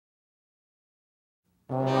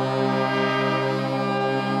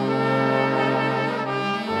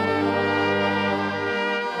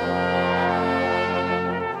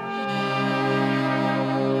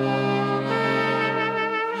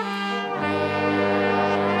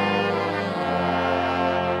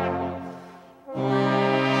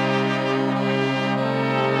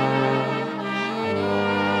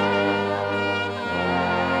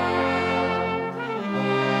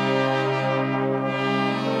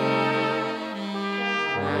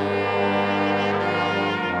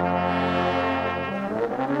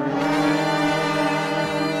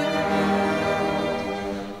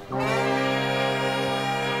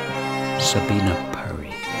Sabina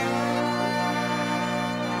Perry.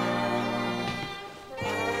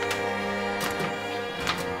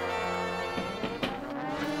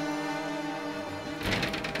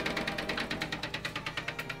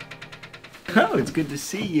 Oh, it's good to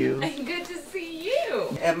see you. Good to see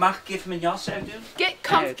you. Mag ik even mijn jas uitdoen? Get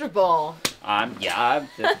comfortable. I'm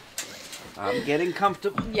getting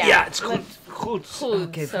comfortable. Yeah, it's good. Goed.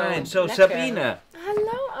 Okay, so fine. So, lekker. Sabina.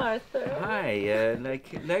 Hallo Arthur. Hi,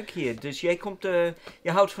 leuk hier. Dus jij komt,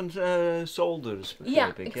 je houdt van zolders, Ja,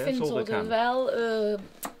 begrijp ik hè? vind zolder wel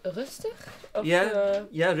rustig. Of,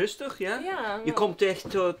 ja, rustig, ja? Ja. Je komt echt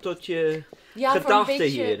tot je ja, gedachten voor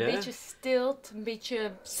hier, hè? een beetje stilt, een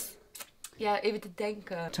beetje, ja, even te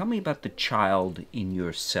denken. Tell me about the child in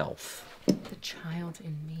yourself. The child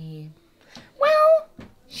in me. Well,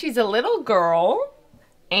 she's a little girl.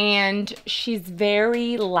 And she's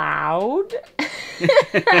very loud.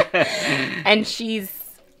 And she's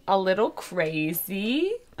a little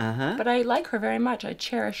crazy. Uh-huh. But I like her very much. I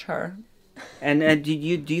cherish her. And do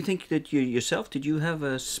you think that you yourself, did you have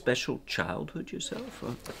a special childhood yourself?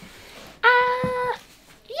 Or?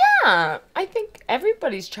 Yeah. I think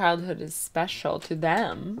everybody's childhood is special to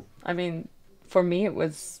them. I mean, for me it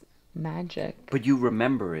was magic. But you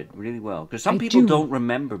remember it really well. Because some people don't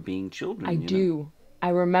remember being children. I you do. know? I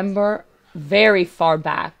remember very far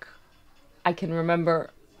back. I can remember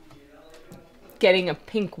getting a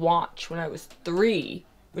pink watch when I was 3,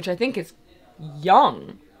 which I think is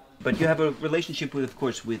young. But you have a relationship with, of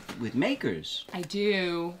course, with makers. I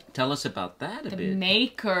do. Tell us about that a The bit.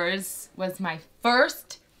 Makers was my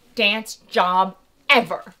first dance job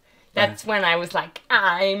ever. That's when I was like,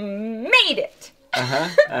 I made it.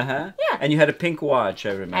 Yeah. And you had a pink watch,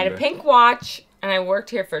 I remember. I had a pink watch. And I worked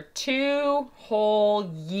here for 2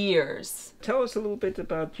 whole years. Tell us a little bit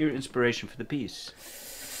about your inspiration for the piece.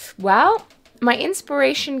 Well, my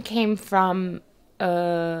inspiration came from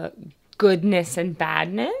goodness and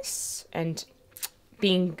badness. And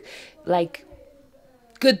being like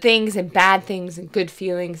good things and bad things and good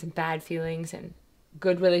feelings and bad feelings and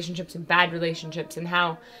good relationships and bad relationships. And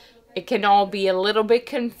how it can all be a little bit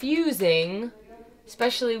confusing,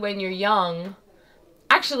 especially when you're young.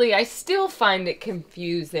 Actually, I still find it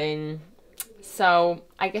confusing. So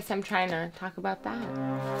I guess I'm trying to talk about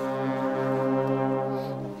that.